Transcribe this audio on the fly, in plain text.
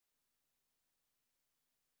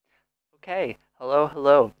Okay, hello,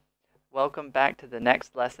 hello. Welcome back to the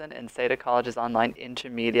next lesson in SEDA College's online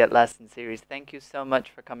intermediate lesson series. Thank you so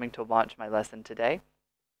much for coming to watch my lesson today.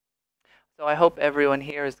 So I hope everyone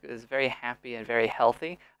here is very happy and very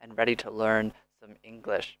healthy and ready to learn some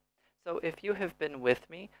English. So if you have been with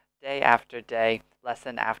me day after day,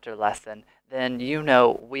 lesson after lesson, then you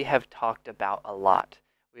know we have talked about a lot.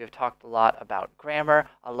 We have talked a lot about grammar,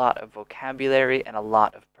 a lot of vocabulary, and a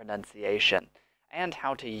lot of pronunciation, and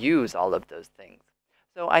how to use all of those things.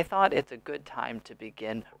 So I thought it's a good time to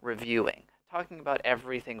begin reviewing, talking about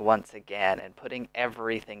everything once again and putting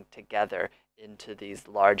everything together into these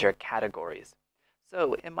larger categories.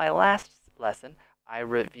 So in my last lesson, I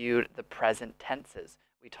reviewed the present tenses.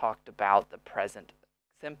 We talked about the present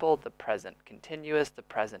simple, the present continuous, the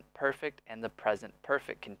present perfect, and the present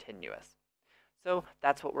perfect continuous. So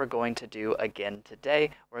that's what we're going to do again today.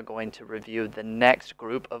 We're going to review the next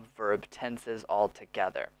group of verb tenses all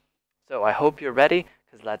together. So I hope you're ready,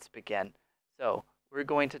 because let's begin. So we're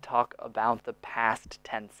going to talk about the past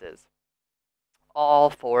tenses, all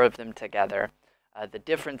four of them together, the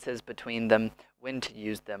differences between them, when to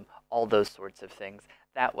use them, all those sorts of things.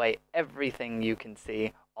 That way, everything you can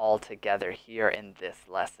see all together here in this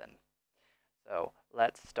lesson. So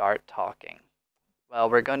let's start talking. Well,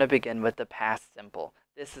 we're going to begin with the past simple.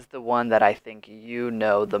 This is the one that I think you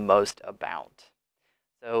know the most about.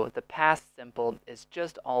 So the past simple is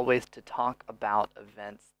just always to talk about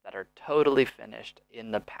events that are totally finished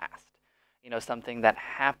in the past. You know, something that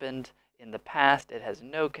happened in the past, it has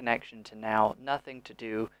no connection to now, nothing to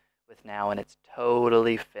do with now, and it's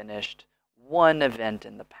totally finished. One event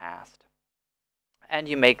in the past. And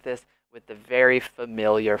you make this with the very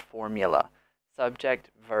familiar formula, subject,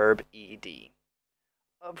 verb, ed.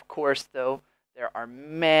 Of course, though, there are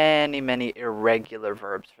many, many irregular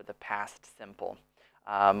verbs for the past simple.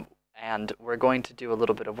 And we're going to do a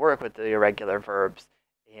little bit of work with the irregular verbs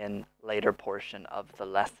in later portion of the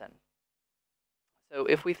lesson. So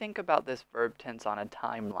if we think about this verb tense on a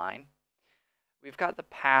timeline, we've got the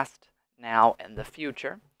past, now, and the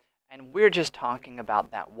future. And we're just talking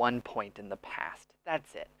about that one point in the past.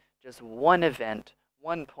 That's it. Just one event,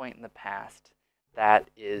 one point in the past that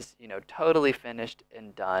is, totally finished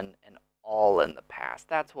and done and all in the past.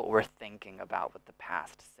 That's what we're thinking about with the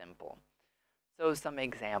past simple. So some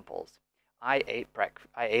examples. I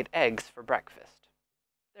ate eggs for breakfast.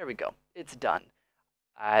 There we go. It's done.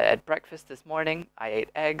 At breakfast this morning, I ate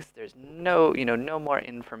eggs. There's no more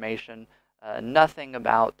information, nothing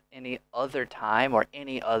about any other time or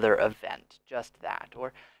any other event, just that.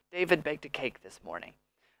 Or David baked a cake this morning.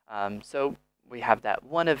 So we have that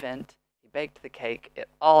one event. He baked the cake. It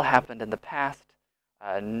all happened in the past.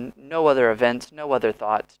 No other events, no other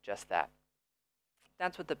thoughts, just that.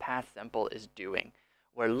 That's what the past simple is doing.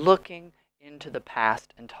 We're looking into the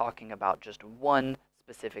past and talking about just one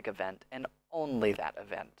specific event and only that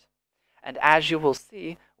event. And as you will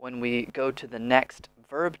see when we go to the next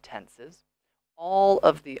verb tenses, all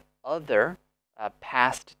of the other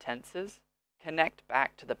past tenses connect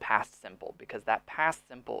back to the past simple, because that past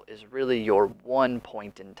simple is really your one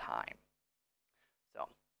point in time. So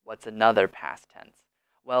what's another past tense?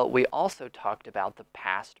 Well, we also talked about the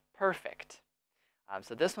past perfect.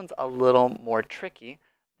 So this one's a little more tricky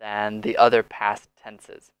than the other past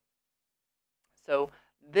tenses. So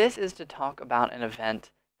this is to talk about an event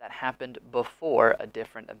that happened before a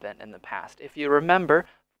different event in the past. If you remember,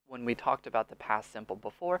 when we talked about the past simple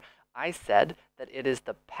before, I said that it is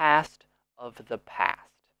the past of the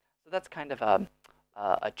past. So that's kind of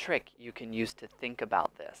a trick you can use to think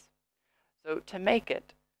about this. So to make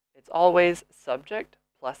it, it's always subject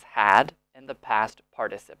plus had in the past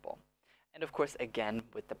participle. And of course, again,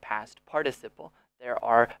 with the past participle, there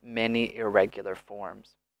are many irregular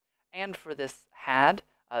forms. And for this had,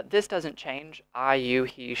 this doesn't change. I, you,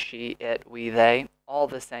 he, she, it, we, they, all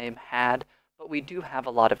the same had. But we do have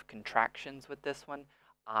a lot of contractions with this one.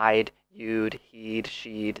 I'd, you'd, he'd,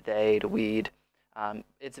 she'd, they'd, we'd.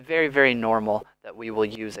 It's very, very normal that we will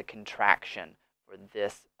use a contraction for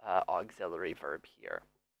this auxiliary verb here.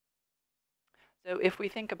 So if we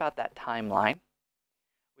think about that timeline,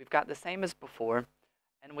 we've got the same as before,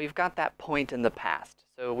 and we've got that point in the past.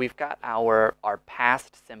 So we've got our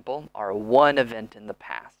past simple, our one event in the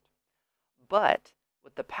past. But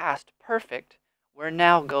with the past perfect, we're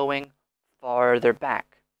now going farther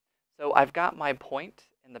back. So I've got my point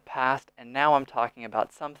in the past, and now I'm talking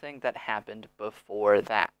about something that happened before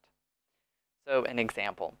that. So an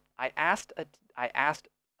example, I asked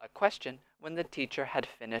a question when the teacher had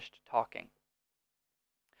finished talking.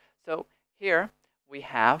 So here we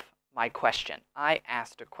have my question. I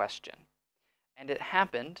asked a question. And it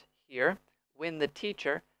happened here when the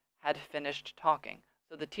teacher had finished talking.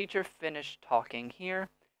 So the teacher finished talking here,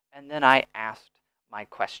 and then I asked my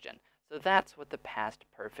question. So that's what the past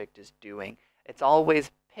perfect is doing. It's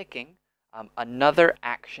always picking another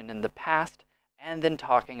action in the past and then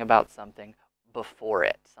talking about something before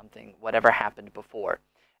it, whatever happened before.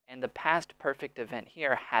 And the past perfect event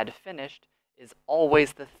here, had finished, is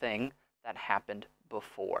always the thing that happened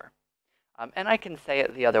before. And I can say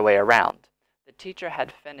it the other way around. The teacher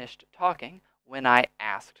had finished talking when I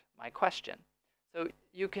asked my question. So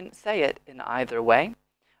you can say it in either way,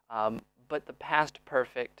 but the past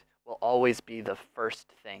perfect will always be the first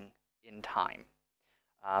thing in time.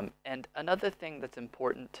 And another thing that's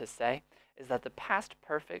important to say is that the past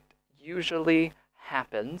perfect usually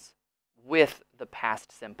happens with the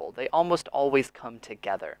past simple. They almost always come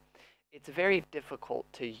together. It's very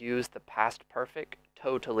difficult to use the past perfect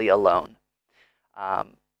totally alone,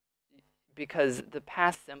 because the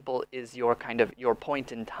past simple is your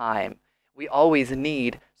point in time. We always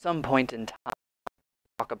need some point in time to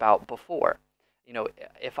talk about before. You know,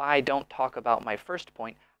 if I don't talk about my first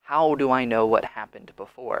point, how do I know what happened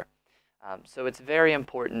before? So it's very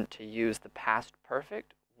important to use the past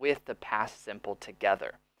perfect with the past simple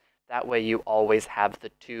together. That way you always have the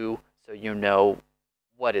two, so you know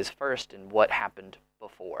what is first and what happened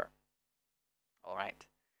before. All right.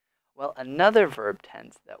 Well, another verb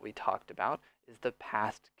tense that we talked about is the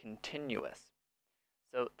past continuous.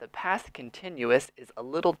 So the past continuous is a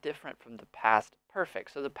little different from the past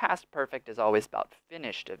perfect. So the past perfect is always about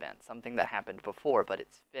finished events, something that happened before, but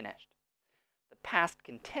it's finished. The past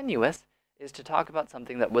continuous is to talk about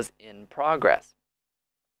something that was in progress.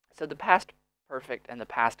 So the past perfect and the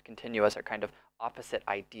past continuous are kind of opposite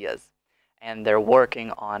ideas, and they're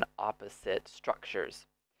working on opposite structures.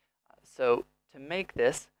 So to make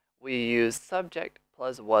this, we use subject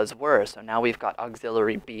plus was were. So now we've got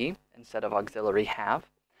auxiliary be instead of auxiliary have,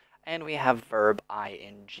 and we have verb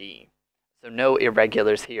ing. So no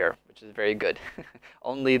irregulars here, which is very good.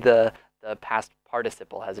 Only the past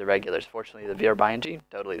participle has irregulars. Fortunately, the verb ing,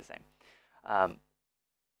 totally the same.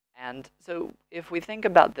 And so if we think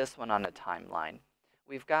about this one on a timeline,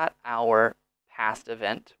 we've got our past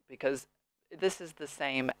event, because this is the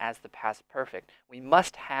same as the past perfect. We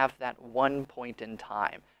must have that one point in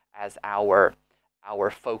time as our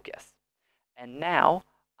focus. And now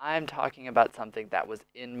I'm talking about something that was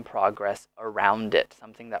in progress around it,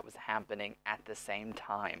 something that was happening at the same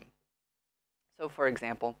time. So for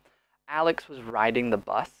example, Alex was riding the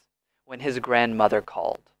bus when his grandmother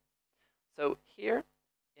called. So here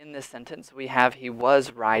in this sentence we have he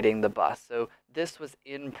was riding the bus. So this was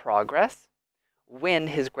in progress when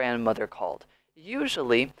his grandmother called.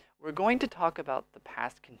 Usually we're going to talk about the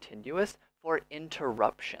past continuous for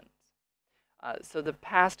interruptions. So the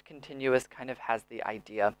past continuous kind of has the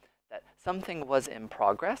idea that something was in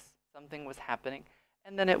progress, something was happening,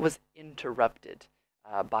 and then it was interrupted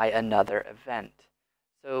by another event.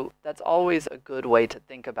 So that's always a good way to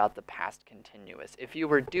think about the past continuous. If you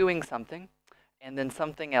were doing something and then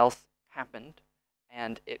something else happened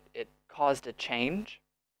and it caused a change,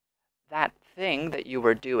 that thing that you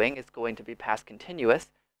were doing is going to be past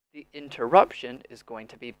continuous. The interruption is going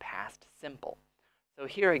to be past simple. So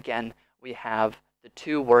here again, we have the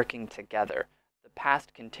two working together. The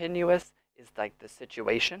past continuous is like the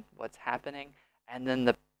situation, what's happening, and then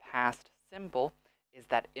the past simple is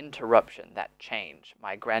that interruption, that change.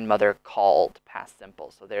 My grandmother called, past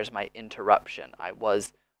simple. So there's my interruption. I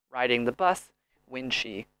was riding the bus when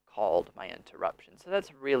she called, my interruption. So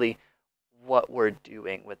that's really what we're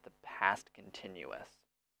doing with the past continuous.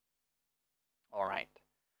 All right.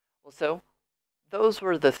 Well, so those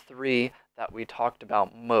were the three that we talked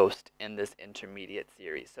about most in this intermediate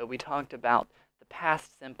series. So we talked about the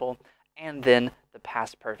past simple and then the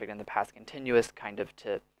past perfect and the past continuous, kind of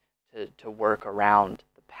to work around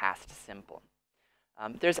the past simple.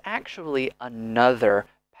 There's actually another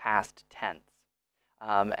past tense.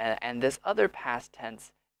 And this other past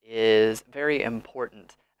tense is very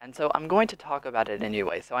important. And so I'm going to talk about it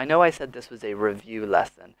anyway. So I know I said this was a review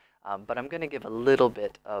lesson, but I'm going to give a little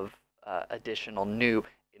bit of additional new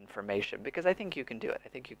information because I think you can do it. I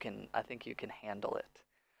think you can handle it.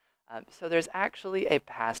 So there's actually a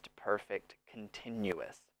past perfect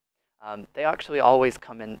continuous. They actually always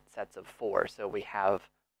come in sets of 4. So we have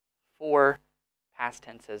 4 past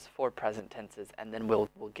tenses, 4 present tenses, and then we'll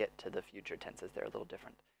get to the future tenses. They're a little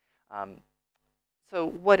different. So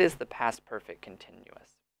what is the past perfect continuous?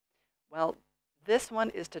 Well, this one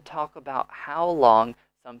is to talk about how long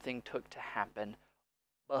something took to happen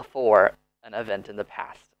before an event in the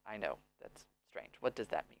past. I know, that's strange. What does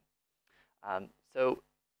that mean? So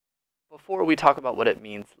before we talk about what it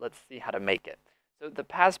means, let's see how to make it. So the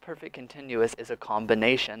past perfect continuous is a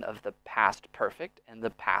combination of the past perfect and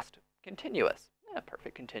the past continuous. Yeah,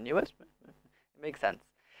 perfect continuous. It makes sense.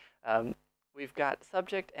 We've got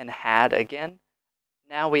subject and had again.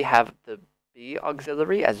 Now we have the be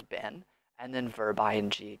auxiliary as been, and then verb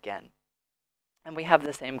ing again. And we have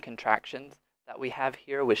the same contractions that we have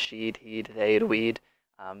here with she'd, he'd, they'd, we'd,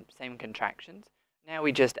 same contractions. Now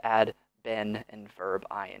we just add been and verb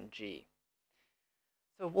ing.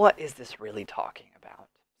 So what is this really talking about?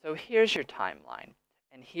 So here's your timeline,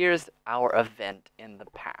 and here's our event in the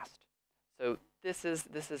past. So this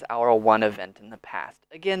is our one event in the past.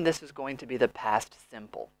 Again, this is going to be the past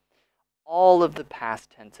simple. All of the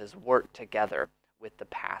past tenses work together with the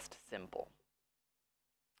past simple.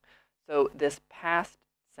 So this past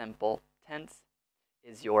simple tense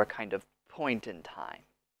is your kind of point in time.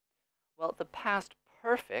 Well, the past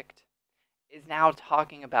perfect is now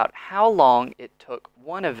talking about how long it took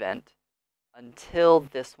one event until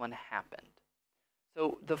this one happened.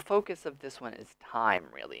 So the focus of this one is time,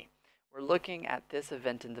 really. We're looking at this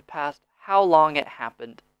event in the past, how long it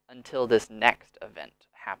happened until this next event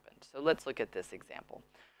happened. So let's look at this example.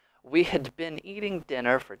 We had been eating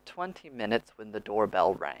dinner for 20 minutes when the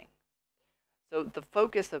doorbell rang. So the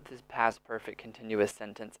focus of this past perfect continuous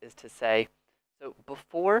sentence is to say, so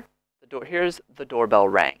before here's the doorbell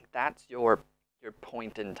rang. That's your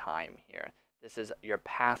point in time here. This is your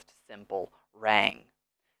past simple rang.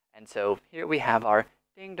 And so here we have our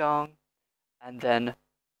ding dong, and then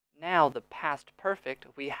now the past perfect,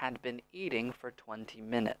 we had been eating for 20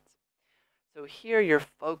 minutes. So here you're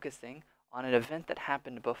focusing on an event that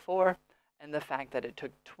happened before and the fact that it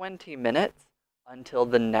took 20 minutes until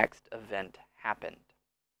the next event happened.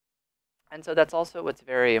 And so that's also what's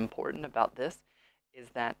very important about this, is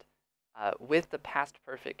that with the past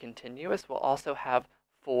perfect continuous, we'll also have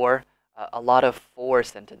a lot of for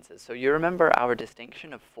sentences. So you remember our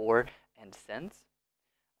distinction of for and since?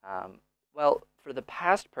 Well, for the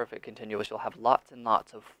past perfect continuous, you'll have lots and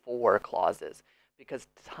lots of for clauses because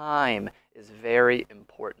time is very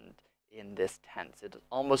important in this tense. It's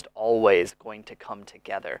almost always going to come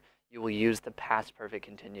together. You will use the past perfect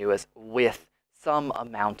continuous with some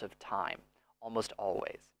amount of time, almost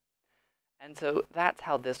always. And so that's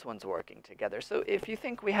how this one's working together. So if you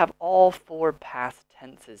think we have all four past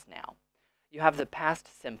tenses now, you have the past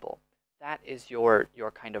simple. That is your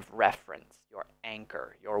kind of reference, your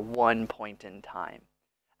anchor, your one point in time.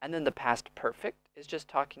 And then the past perfect is just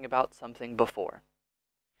talking about something before.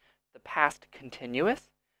 The past continuous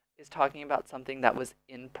is talking about something that was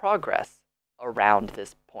in progress around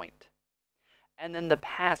this point. And then the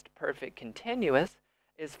past perfect continuous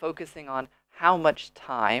is focusing on how much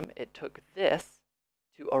time it took this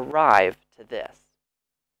to arrive to this.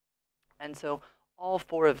 And so all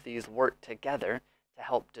four of these work together to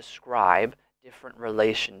help describe different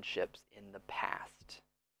relationships in the past.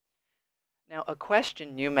 Now, a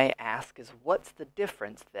question you may ask is, what's the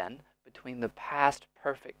difference then between the past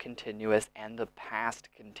perfect continuous and the past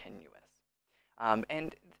continuous?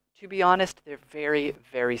 And to be honest, they're very,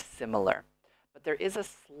 very similar. But there is a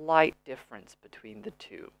slight difference between the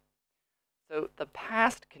two. So the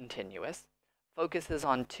past continuous focuses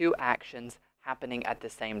on two actions happening at the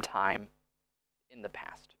same time in the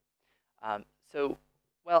past.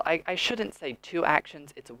 Well, I shouldn't say two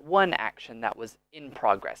actions. It's one action that was in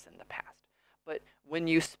progress in the past. But when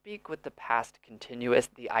you speak with the past continuous,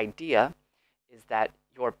 the idea is that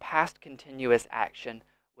your past continuous action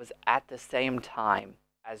was at the same time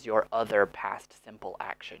as your other past simple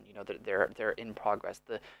action. You know, they're in progress.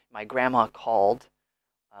 My grandma called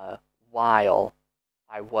while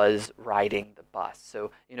I was riding the bus.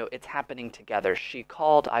 So, you know, it's happening together. She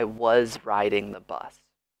called, I was riding the bus.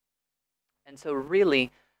 And so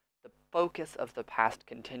really, the focus of the past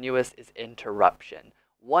continuous is interruption.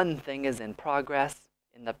 One thing is in progress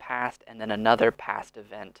in the past, and then another past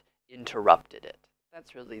event interrupted it.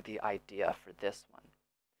 That's really the idea for this one.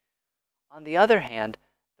 On the other hand,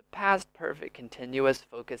 the past perfect continuous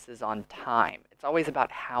focuses on time. It's always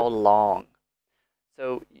about how long.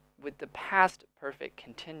 So with the past perfect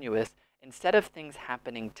continuous, instead of things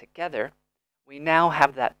happening together, we now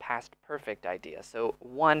have that past perfect idea. So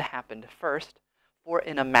one happened first for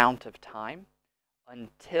an amount of time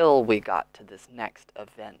until we got to this next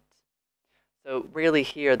event. So really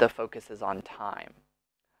here the focus is on time.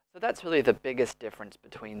 So that's really the biggest difference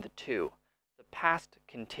between the two. The past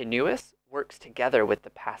continuous works together with the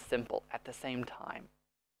past simple at the same time.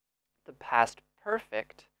 The past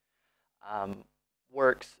perfect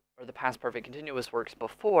the past perfect continuous works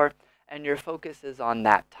before, and your focus is on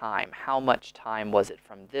that time. How much time was it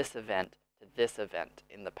from this event to this event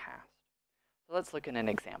in the past? So let's look at an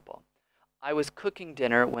example. I was cooking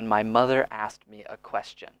dinner when my mother asked me a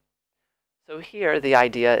question. So here the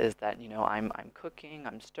idea is that, I'm cooking,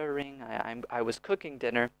 I'm stirring, I was cooking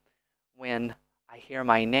dinner when I hear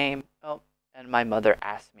my name, oh, and my mother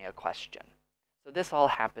asked me a question. So this all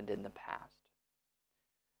happened in the past.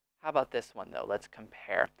 How about this one though? Let's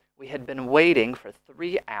compare. We had been waiting for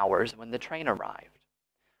 3 hours when the train arrived.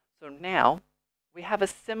 So now we have a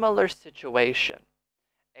similar situation,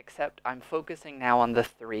 except I'm focusing now on the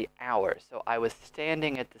 3 hours. So I was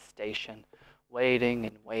standing at the station, waiting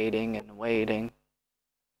and waiting and waiting,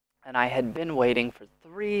 and I had been waiting for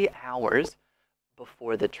 3 hours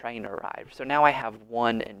before the train arrived. So now I have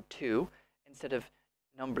 1 and 2 instead of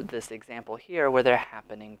this example here where they're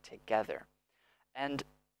happening together. And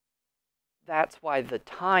that's why the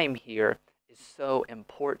time here is so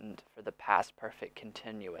important for the past perfect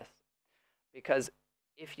continuous. Because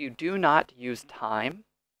if you do not use time,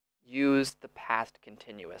 use the past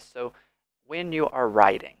continuous. So when you are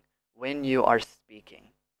writing, when you are speaking,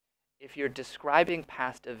 if you're describing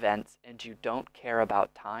past events and you don't care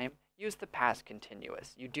about time, use the past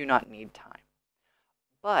continuous. You do not need time.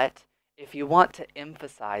 But if you want to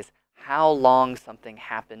emphasize how long something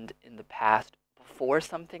happened in the past before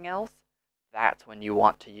something else, that's when you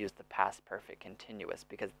want to use the past perfect continuous,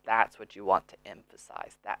 because that's what you want to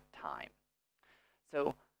emphasize, that time.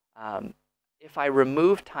 So if I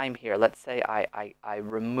remove time here, let's say I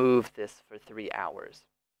remove this for 3 hours.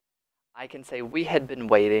 I can say we had been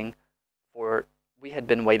waiting when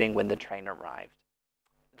the train arrived.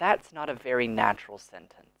 That's not a very natural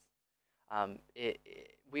sentence.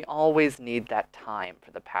 We always need that time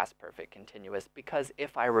for the past perfect continuous, because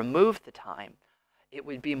if I remove the time, it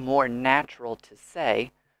would be more natural to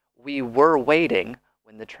say we were waiting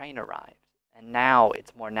when the train arrived. And now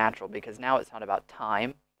it's more natural because now it's not about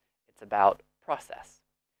time, it's about process.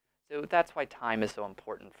 So that's why time is so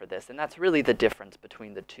important for this. And that's really the difference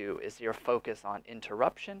between the two, is your focus on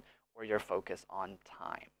interruption or your focus on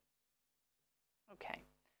time. Okay,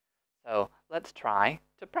 so let's try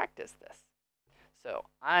to practice this. So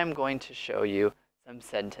I'm going to show you some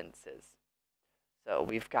sentences. So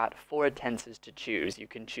we've got 4 tenses to choose. You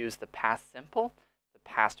can choose the past simple, the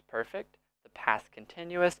past perfect, the past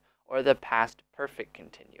continuous, or the past perfect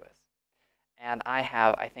continuous. And I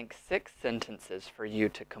have, I think, 6 sentences for you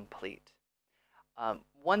to complete.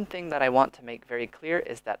 One thing that I want to make very clear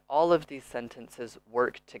is that all of these sentences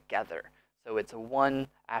work together. So it's one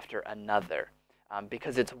after another,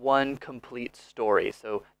 because it's one complete story.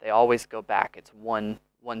 So they always go back. It's one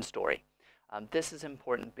story. This is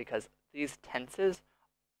important because these tenses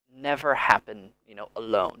never happen,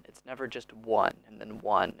 alone. It's never just one and then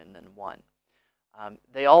one and then one.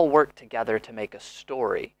 They all work together to make a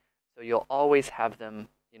story. So you'll always have them,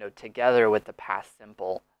 together with the past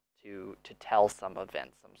simple to tell some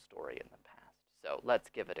event, some story in the past. So let's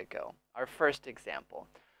give it a go. Our first example.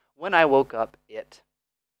 When I woke up,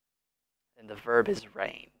 and the verb is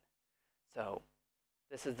rain. So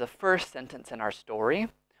this is the first sentence in our story.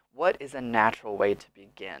 What is a natural way to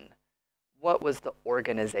begin? What was the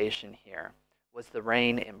organization here? Was the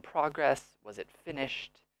rain in progress? Was it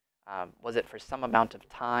finished? Was it for some amount of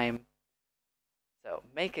time? So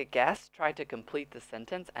make a guess, try to complete the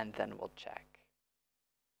sentence, and then we'll check.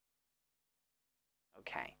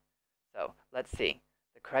 Okay, so let's see.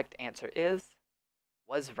 The correct answer is,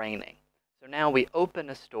 was raining. So now we open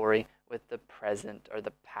a story with the present or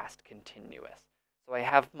the past continuous. So I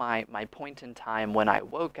have my point in time when I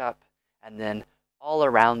woke up, and then all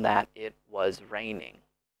around that it was raining.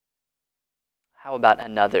 How about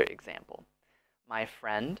another example? My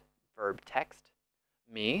friend, verb text,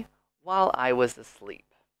 me, while I was asleep.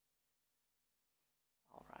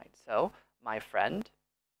 All right, so my friend,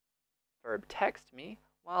 verb text me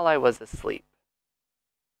while I was asleep.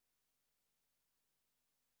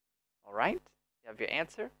 All right, you have your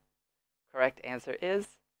answer? Correct answer is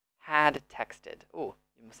had texted. Oh,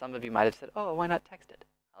 some of you might have said, oh, why not texted?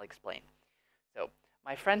 I'll explain. So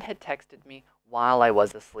my friend had texted me while I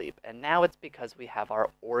was asleep, and now it's because we have our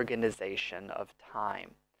organization of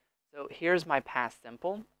time. So here's my past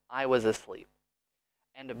simple. I was asleep.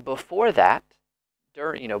 And before that,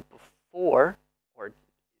 before or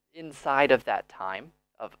inside of that time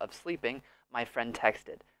of sleeping, my friend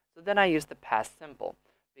texted. So then I use the past simple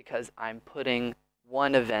because I'm putting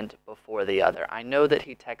one event before the other. I know that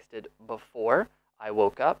he texted before I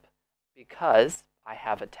woke up because I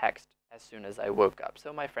have a text as soon as I woke up.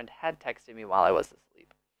 So my friend had texted me while I was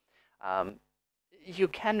asleep. You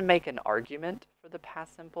can make an argument for the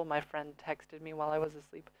past simple. My friend texted me while I was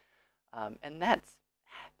asleep. And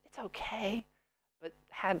it's okay. But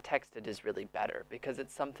had texted is really better because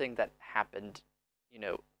it's something that happened,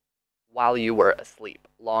 while you were asleep,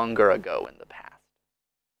 longer ago in the past.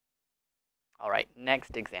 All right,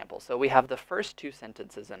 next example. So we have the first two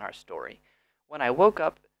sentences in our story. When I woke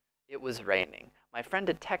up, it was raining. My friend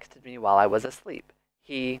had texted me while I was asleep.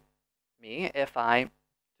 Me, if I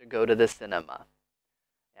to go to the cinema.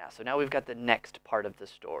 Yeah, so now we've got the next part of the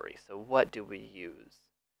story. So what do we use?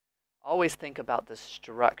 Always think about the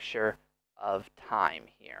structure of time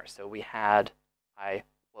here. So we had, I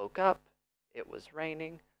woke up, it was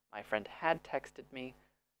raining, my friend had texted me.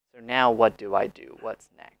 So now what do I do? What's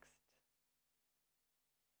next?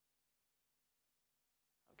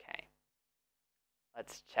 Okay,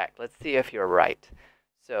 let's check. Let's see if you're right.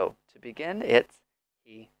 So to begin, it's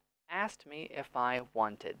he asked me if I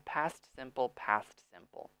wanted. Past simple, past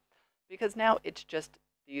simple. Because now it's just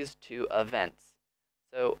these two events.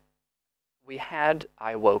 So we had,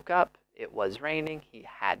 I woke up, it was raining, he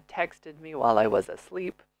had texted me while I was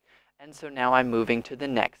asleep, and so now I'm moving to the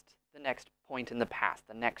next point in the past,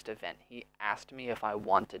 the next event. He asked me if I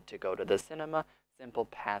wanted to go to the cinema, simple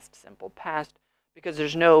past, because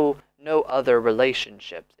there's no other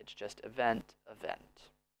relationships, it's just event.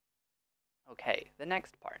 Okay, the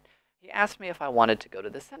next part. He asked me if I wanted to go to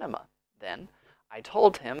the cinema. Then I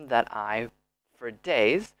told him that for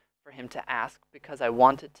days, for him to ask because I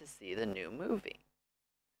wanted to see the new movie.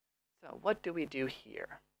 So what do we do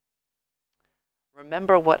here?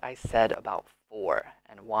 Remember what I said about for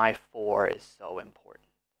and why for is so important.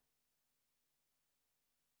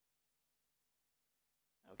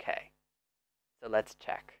 Okay, so let's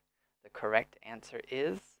check. The correct answer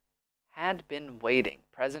is had been waiting,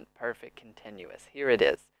 present perfect continuous. Here it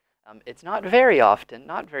is. It's not very often,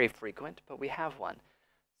 not very frequent, but we have one.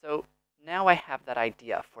 So now I have that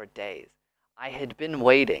idea for days. I had been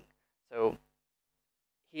waiting. So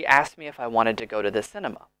he asked me if I wanted to go to the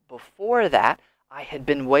cinema. Before that, I had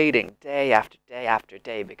been waiting day after day after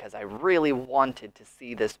day because I really wanted to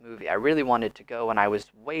see this movie. I really wanted to go, and I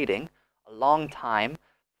was waiting a long time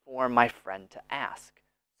for my friend to ask.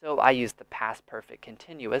 So I used the past perfect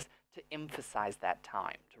continuous to emphasize that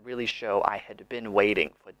time, to really show I had been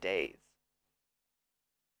waiting for days.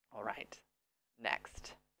 All right,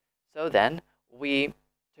 next. So then, to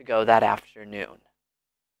go that afternoon.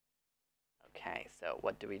 Okay, so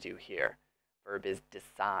what do we do here? Verb is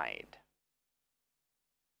decide.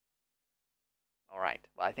 All right,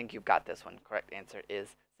 well, I think you've got this one. Correct answer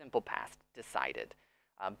is simple past, decided.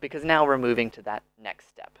 Because now we're moving to that next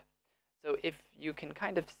step. So if you can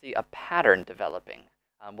kind of see a pattern developing,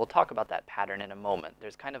 we'll talk about that pattern in a moment.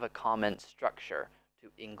 There's kind of a common structure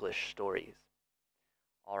to English stories.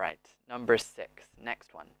 All right, number 6,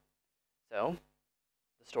 next one. So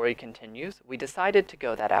the story continues. We decided to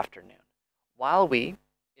go that afternoon. While we,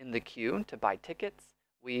 in the queue to buy tickets,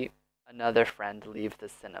 another friend leave the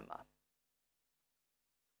cinema.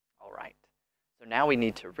 All right, so now we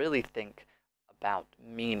need to really think about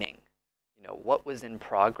meaning. You know, what was in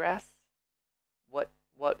progress?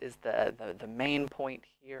 What is the main point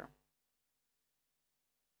here?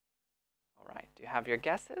 All right, do you have your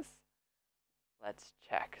guesses? Let's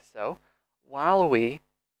check. So, while we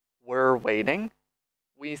were waiting,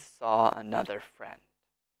 we saw another friend.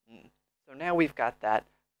 So now we've got that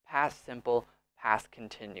past simple, past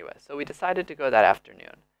continuous. So we decided to go that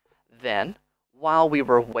afternoon. Then, while we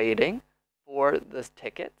were waiting for the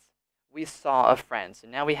tickets, we saw a friend. So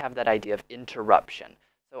now we have that idea of interruption.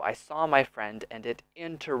 So I saw my friend and it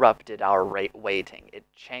interrupted our waiting. It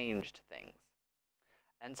changed things.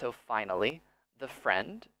 And so finally, the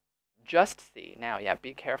friend, just see. Now, yeah,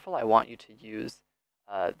 be careful. I want you to use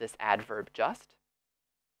this adverb just.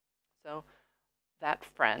 So that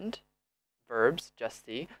friend, verbs, just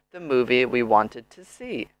see, the movie we wanted to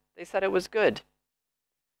see. They said it was good.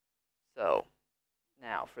 So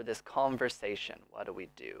now for this conversation, what do we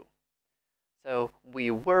do? So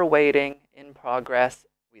we were waiting, in progress.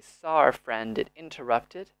 We saw our friend, it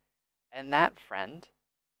interrupted, and that friend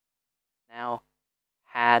now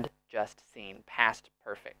had just seen, past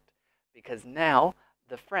perfect, because now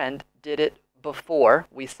the friend did it before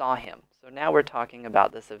we saw him. So now we're talking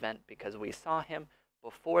about this event because we saw him.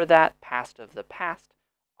 Before that, past of the past,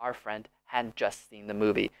 our friend had just seen the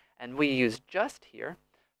movie. And we use just here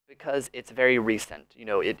because it's very recent. You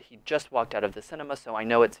know, he just walked out of the cinema, so I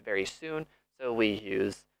know it's very soon. So we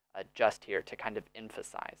use just here to kind of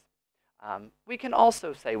emphasize. We can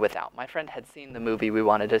also say without. My friend had seen the movie we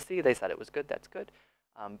wanted to see. They said it was good. That's good.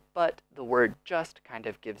 But the word just kind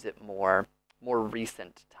of gives it more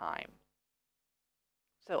recent time.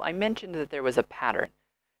 So I mentioned that there was a pattern.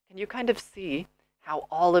 Can you kind of see how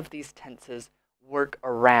all of these tenses work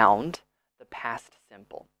around the past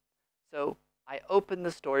simple? So I open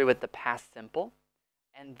the story with the past simple,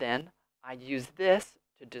 and then I use this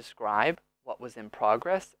to describe what was in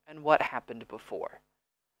progress and what happened before.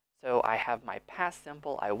 So I have my past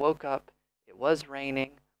simple, I woke up, it was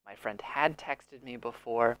raining, my friend had texted me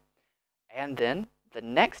before, and then the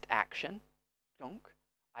next action,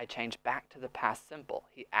 I change back to the past simple.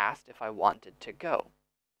 He asked if I wanted to go.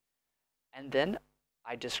 And then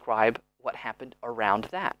I describe what happened around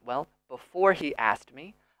that. Well, before he asked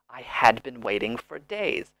me, I had been waiting for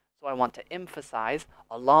days. So I want to emphasize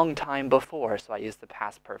a long time before, so I use the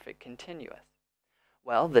past perfect continuous.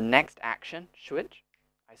 Well, the next action, switch,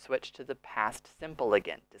 I switch to the past simple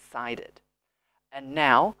again, decided. And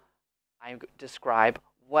now I describe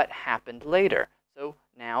what happened later. So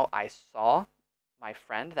now I saw my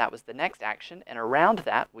friend, that was the next action, and around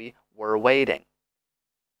that we were waiting.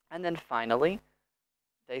 And then finally,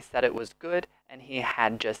 they said it was good, and he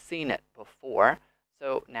had just seen it before.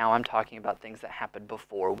 So now I'm talking about things that happened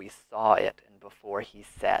before we saw it and before he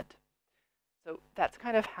said. So that's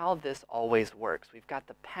kind of how this always works. We've got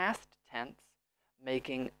the past tense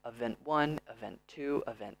making event 1, event 2,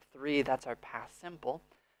 event 3. That's our past simple.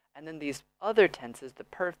 And then these other tenses, the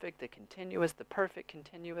perfect, the continuous, the perfect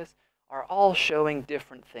continuous, are all showing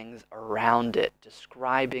different things around it,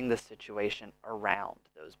 describing the situation around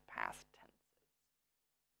those past tenses.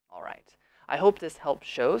 All right. I hope this helps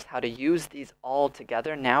shows how to use these all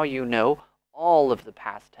together. Now you know all of the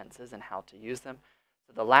past tenses and how to use them.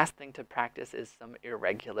 So the last thing to practice is some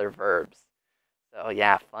irregular verbs. So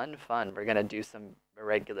yeah, fun. We're going to do some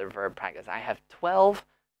irregular verb practice. I have 12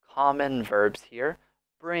 common verbs here.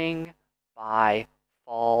 Bring, buy,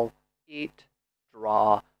 fall, eat,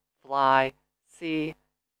 draw, fly, see,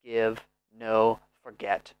 give, know,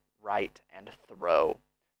 forget, write, and throw.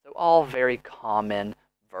 So all very common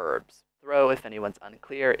verbs. Throw, if anyone's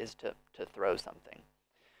unclear, is to throw something.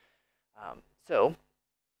 So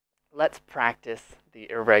let's practice the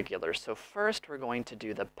irregulars. So first we're going to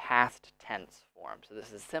do the past tense form. So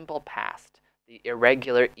this is simple past, the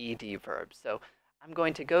irregular ed verbs. So I'm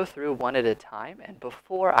going to go through one at a time, and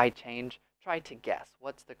before I change, try to guess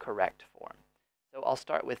what's the correct form. So I'll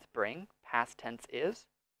start with bring. Past tense is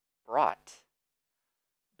brought.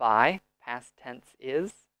 Buy. Past tense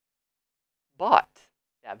is bought.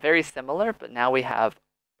 Yeah, very similar, but now we have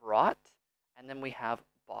brought, and then we have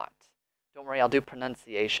bought. Don't worry, I'll do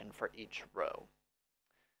pronunciation for each row.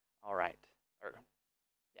 All right,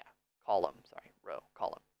 column, sorry, row,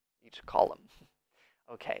 column, each column.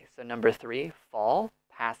 Okay, so number 3, fall,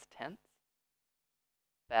 past tense,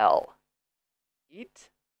 fell. Eat,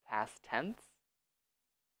 past tense,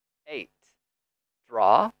 ate.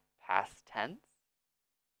 Draw, past tense,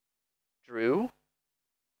 drew.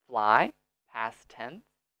 Fly, past tense,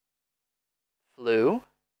 flew.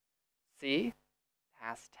 See,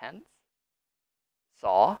 past tense,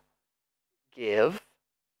 saw. Give,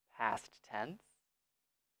 past tense,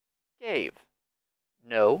 gave.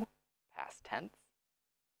 Know, past tense,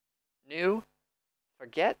 knew.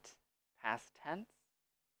 Forget, past tense,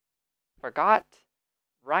 forgot.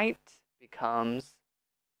 Write becomes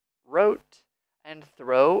wrote, and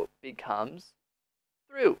throw becomes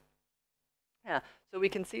threw. Yeah, so we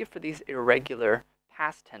can see for these irregular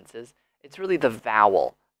past tenses, it's really the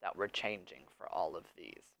vowel that we're changing for all of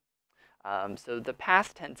these. So the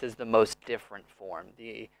past tense is the most different form,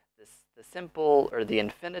 the simple or the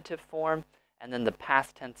infinitive form, and then the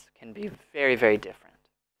past tense can be very, very different.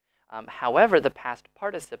 However, the past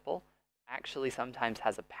participle actually sometimes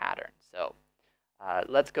has a pattern. So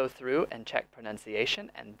let's go through and check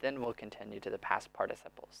pronunciation, and then we'll continue to the past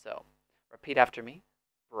participle. So repeat after me.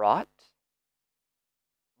 Brought,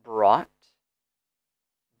 brought,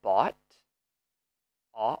 bought,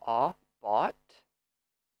 bought,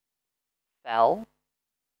 fell,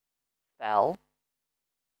 fell,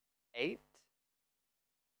 ate,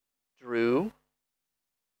 drew,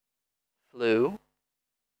 flew,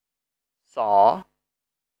 saw,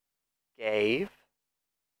 gave,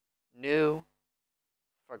 knew,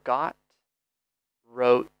 forgot,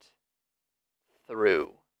 wrote,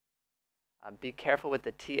 threw. Be careful with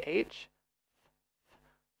the TH.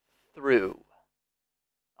 Through.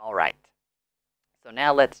 All right. So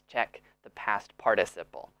now let's check the past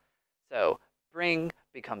participle. So bring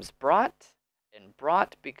becomes brought, and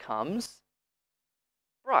brought becomes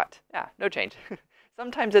brought. Yeah, no change.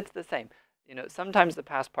 Sometimes it's the same. You know, sometimes the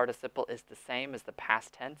past participle is the same as the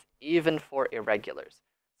past tense, even for irregulars.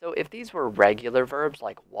 So if these were regular verbs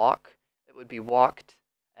like walk, it would be walked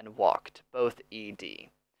and walked, both ed.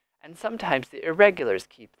 And sometimes the irregulars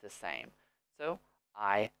keep the same. So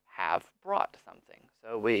I have brought something.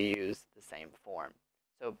 So we use the same form.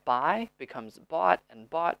 So buy becomes bought, and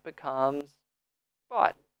bought becomes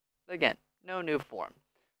bought. Again, no new form.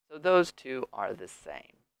 So those two are the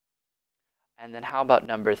same. And then how about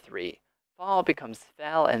number 3? Fall becomes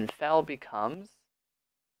fell, and fell becomes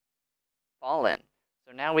fallen.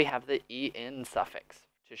 So now we have the en suffix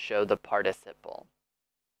to show the participle.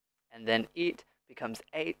 And then eat becomes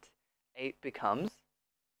ate, ate becomes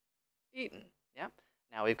eaten. Yeah.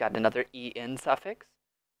 Now we've got another en suffix.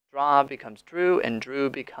 Draw becomes drew, and drew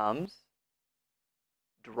becomes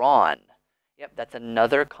drawn. Yep, that's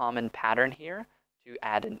another common pattern here to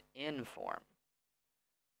add an in form.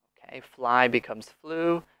 Okay, fly becomes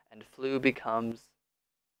flew, and flew becomes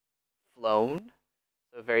flown.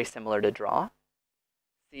 So very similar to draw.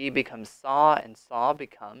 See becomes saw, and saw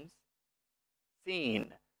becomes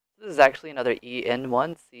seen. So this is actually another en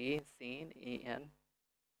one. See, seen, en.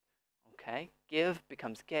 Okay, give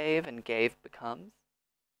becomes gave, and gave becomes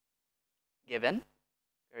given.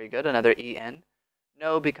 Very good, another en.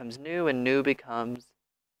 Know becomes new, and new becomes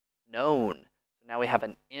known. So now we have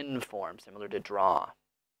an in form, similar to draw.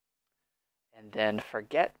 And then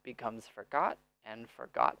forget becomes forgot, and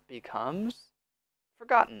forgot becomes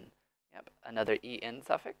forgotten. Yep, another en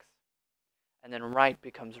suffix. And then write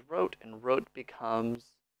becomes wrote, and wrote becomes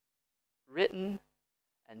written,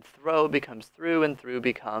 and throw becomes through, and through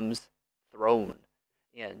becomes thrown.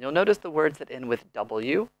 Yeah, you'll notice the words that end with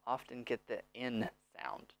W often get the N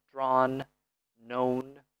sound. Drawn,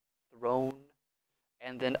 known, thrown.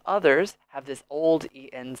 And then others have this old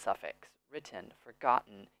en suffix. Written,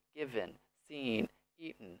 forgotten, given, seen,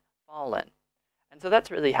 eaten, fallen. And so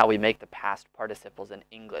that's really how we make the past participles in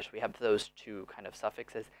English. We have those two kind of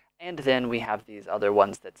suffixes, and then we have these other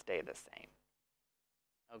ones that stay the same.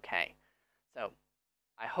 Okay, so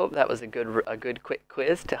I hope that was a good quick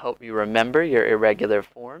quiz to help you remember your irregular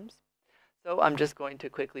forms. So I'm just going to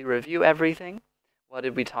quickly review everything. What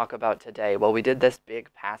did we talk about today? Well, we did this big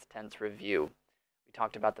past tense review. We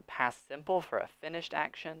talked about the past simple for a finished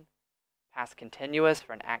action, past continuous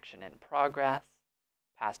for an action in progress,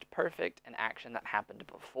 past perfect, an action that happened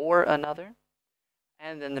before another,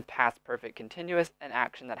 and then the past perfect continuous, an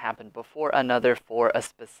action that happened before another for a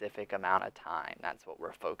specific amount of time. That's what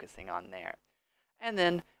we're focusing on there. And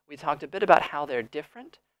then we talked a bit about how they're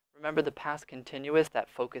different. Remember the past continuous that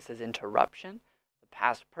focuses interruption, the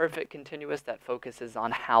past perfect continuous that focuses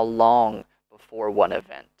on how long before one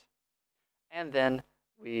event. And then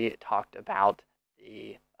we talked about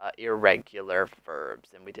the irregular verbs,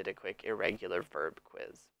 and we did a quick irregular verb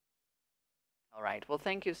quiz. All right, well,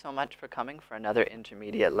 thank you so much for coming for another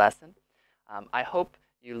intermediate lesson. I hope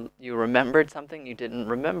you remembered something you didn't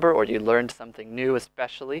remember, or you learned something new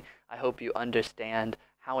especially. I hope you understand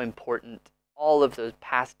how important all of those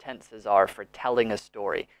past tenses are for telling a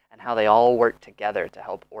story, and how they all work together to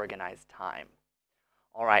help organize time.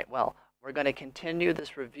 All right, well, we're going to continue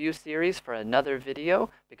this review series for another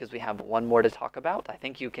video because we have one more to talk about. I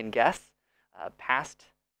think you can guess. Past,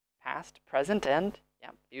 present, and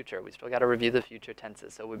future. We still got to review the future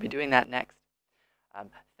tenses, so we'll be doing that next.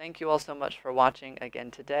 Thank you all so much for watching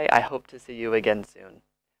again today. I hope to see you again soon.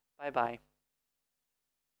 Bye-bye.